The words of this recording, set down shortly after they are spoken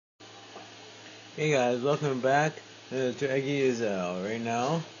Hey guys, welcome back to Eggy Izzel. Right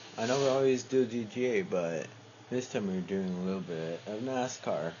now, I know we always do GTA, but this time we're doing a little bit of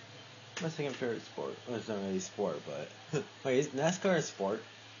NASCAR. My second favorite sport. Well, it's not really sport, but wait, is NASCAR a sport?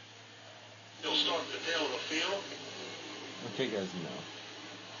 You'll start at the tail of the field. Okay, guys, no.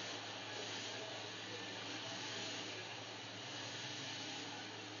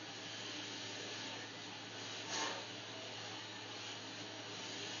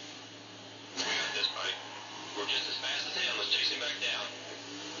 This bike. We're just as fast as him. Let's chase him back down.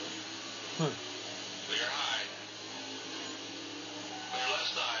 Clear high. Clear left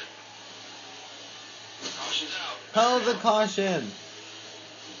side. Caution's out. How's the caution?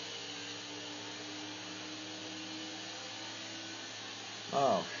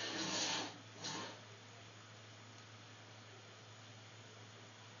 Oh.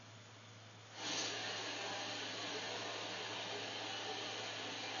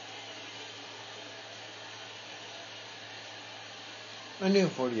 I knew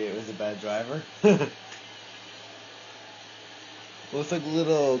 48 was a bad driver. Looks like a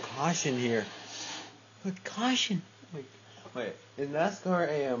little caution here. What caution? Wait, is NASCAR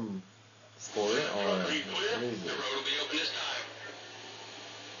a sport or Are you clear? what is The it? road will be open this time.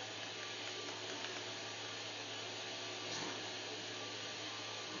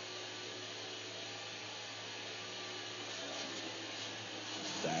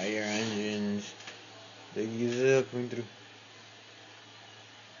 Fire engines. They use it coming through.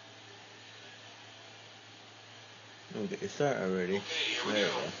 Okay, start already. Okay, here we There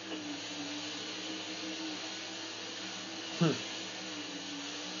go. we go.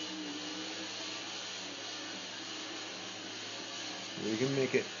 We can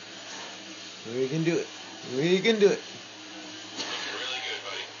make it. We can do it. We can do it. Looking really good,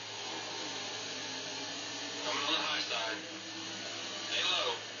 buddy. Coming on the high side. Stay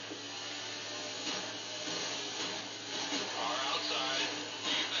low. Car outside. Do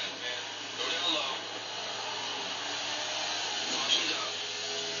your best, man. Go down low. Caution's out.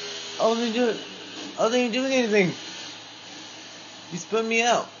 I wasn't doing. I wasn't doing anything. You spun me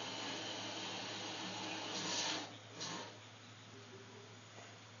out.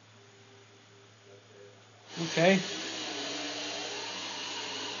 Okay.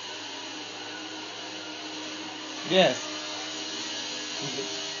 Yes.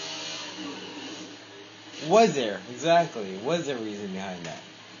 Was there? Exactly. Was there a reason behind that?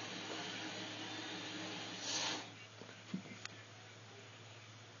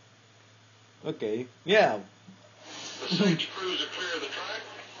 Okay. Yeah. The safety crews are clear of the track.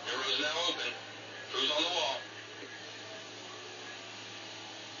 Arrow's now open. Crews on the wall.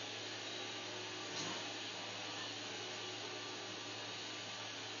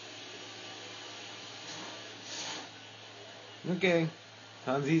 Okay.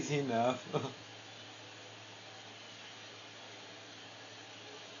 Sounds easy enough.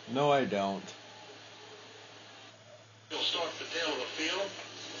 No, I don't. You'll start at the tail of the field.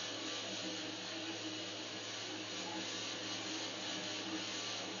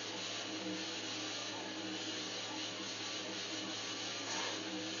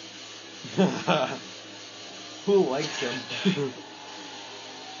 Who likes him?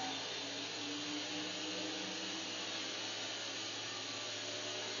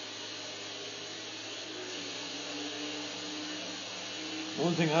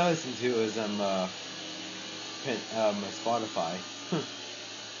 One thing I listen to is Spotify.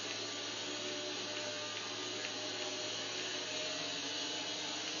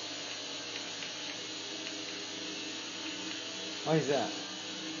 Why is that?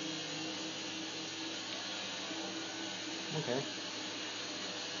 Okay.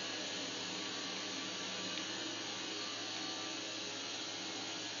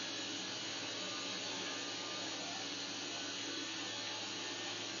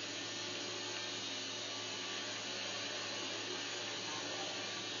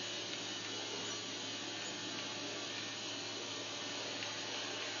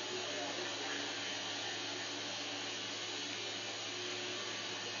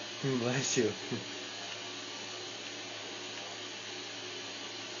 Bless you. Man,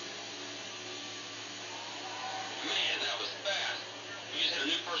 that was fast. You just hit a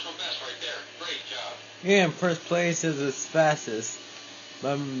new personal best right there. Great job. Yeah, in first place is the fastest.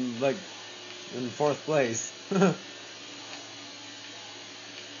 I'm like in fourth place.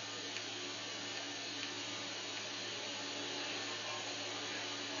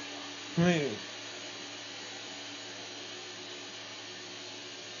 Hey.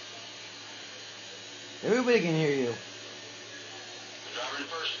 Everybody can hear you. The driver in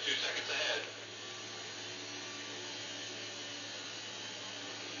first is 2 seconds ahead.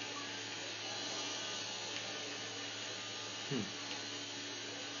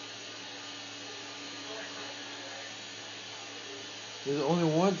 There's only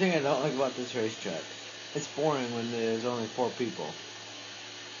one thing I don't like about this racetrack. It's boring when there's only 4 people.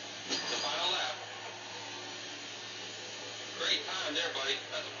 The final lap. Great time there, buddy.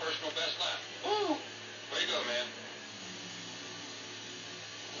 That's a personal best lap. Woo! Way to go, man.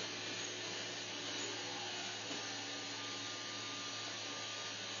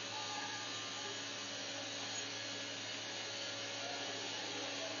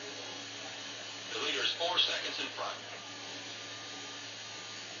 The leader's 4 seconds in front.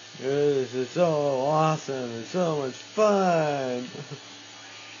 This is so awesome. It's so much fun.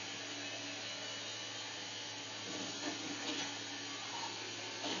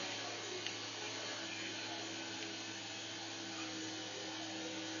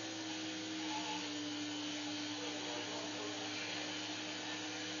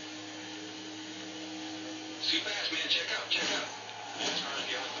 Too fast, man. Check out, check out. NASCAR's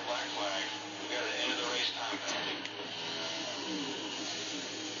giving us the black flag. We got an end of the race time penalty.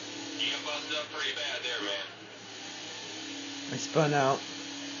 You got busted up pretty bad there, man. I spun out.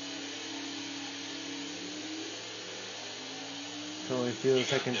 It's only a few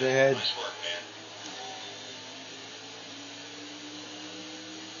seconds ahead. Nice work,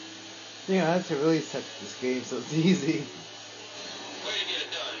 man. Yeah, that's what really sucks this game, so it's easy. Way to get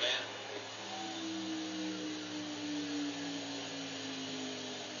it done, man.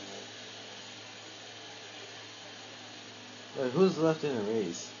 Wait, who's left in the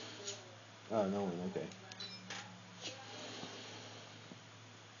race? Oh, no one, okay.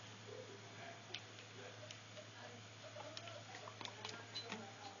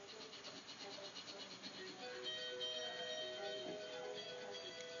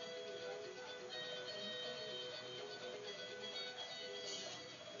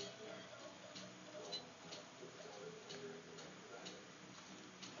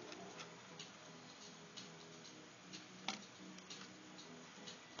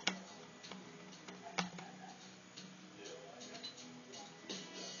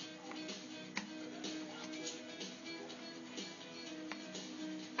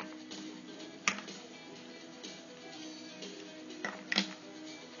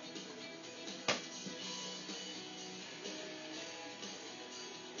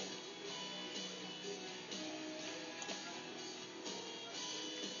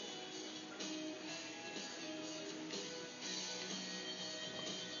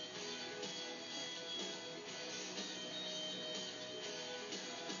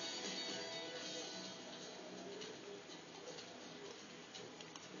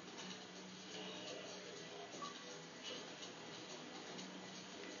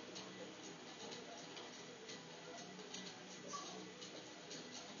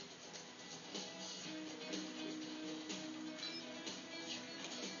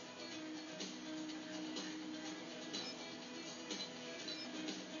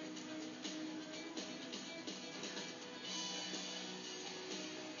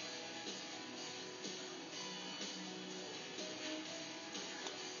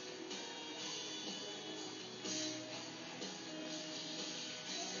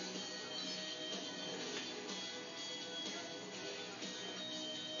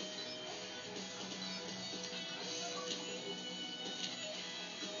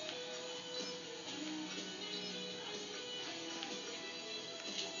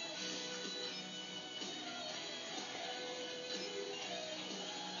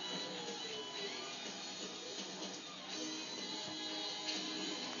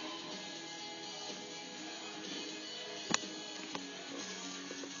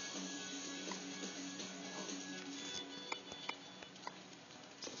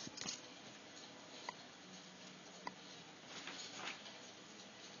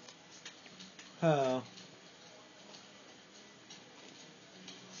 Oh.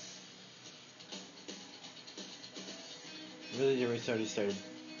 Really, the race already started.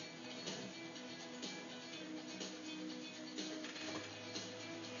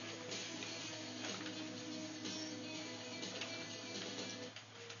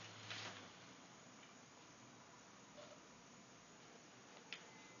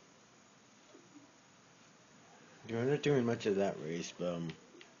 We're not doing much of that race,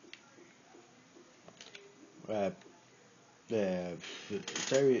 but yeah,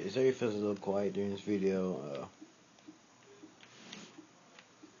 sorry if it feels a little quiet during this video.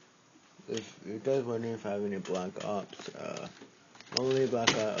 If you guys wondering if I have any Black Ops, only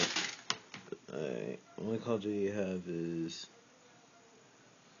Black Ops, only Call of Duty you have is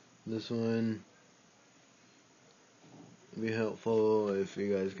this one. It'd be helpful if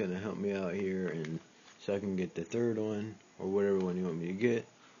you guys kind of help me out here, and so I can get the third one, or whatever one you want me to get.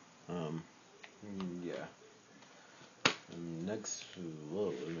 Yeah. Next,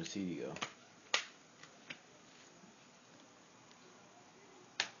 whoa, where'd my CD go?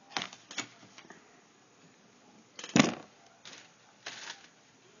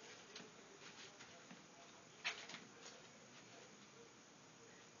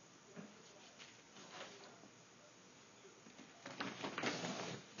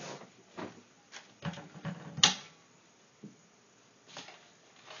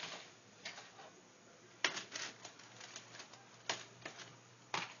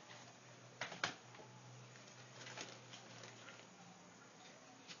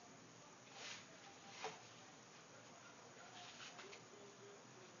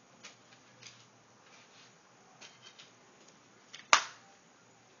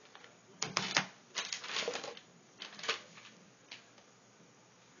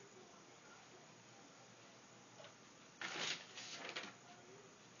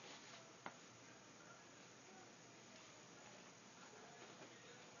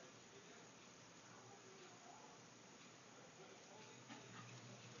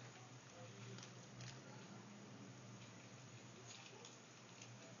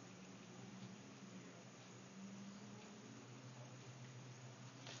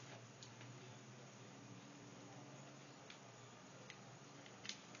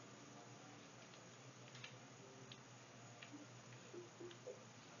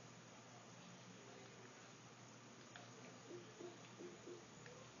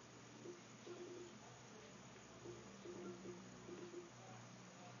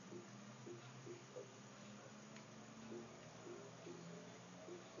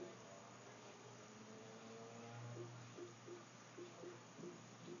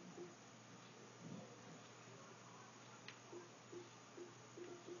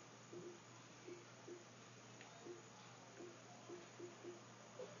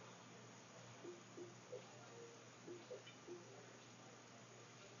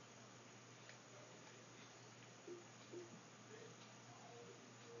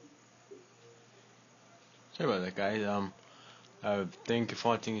 Sorry about that, guys. Thank you for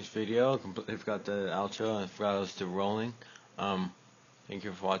watching this video. Completely forgot the outro. I forgot I was still rolling. Thank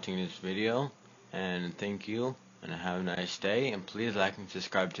you for watching this video, and thank you, and have a nice day. And please like and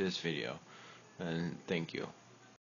subscribe to this video. And thank you.